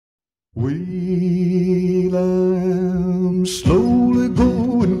Well, I'm slowly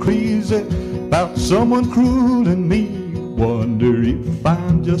going crazy about someone cruel and me. Wonder if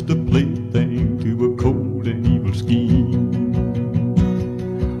I'm just a plaything to a cold and evil scheme,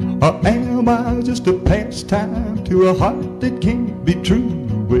 or am I just a pastime to a heart that can't be true?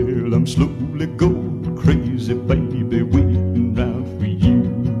 Well, I'm slowly going crazy, baby, waiting round for you.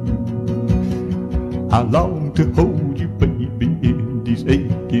 I long to hold you, baby, in these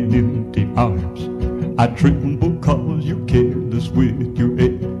aching empty arms. I tremble 'cause you're careless with your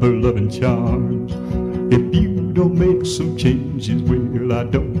ever-loving charms. If you don't make some changes, well, I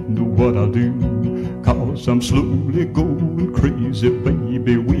don't know what I'll do, 'cause I'm slowly going crazy,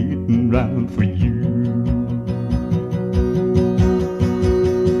 baby, waiting round for you.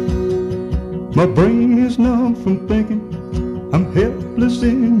 My brain is numb from thinking, I'm helpless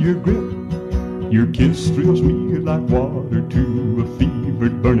in your grip. Your kiss thrills me like water to a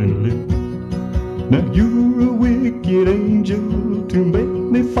fevered burning lip. Now you're a wicked angel to make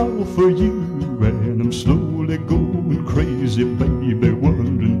me fall for you, and I'm slowly going crazy, baby,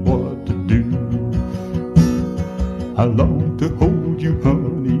 wondering what to do. I long to hold you,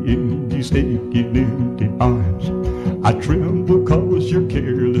 honey, in these aching empty arms. I tremble 'cause you're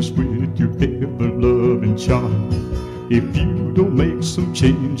careless with your ever-loving charm. If you don't make some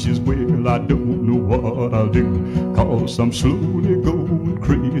changes, well, I don't know what I'll do, 'cause I'm slowly going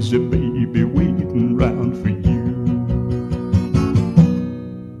crazy, baby, waiting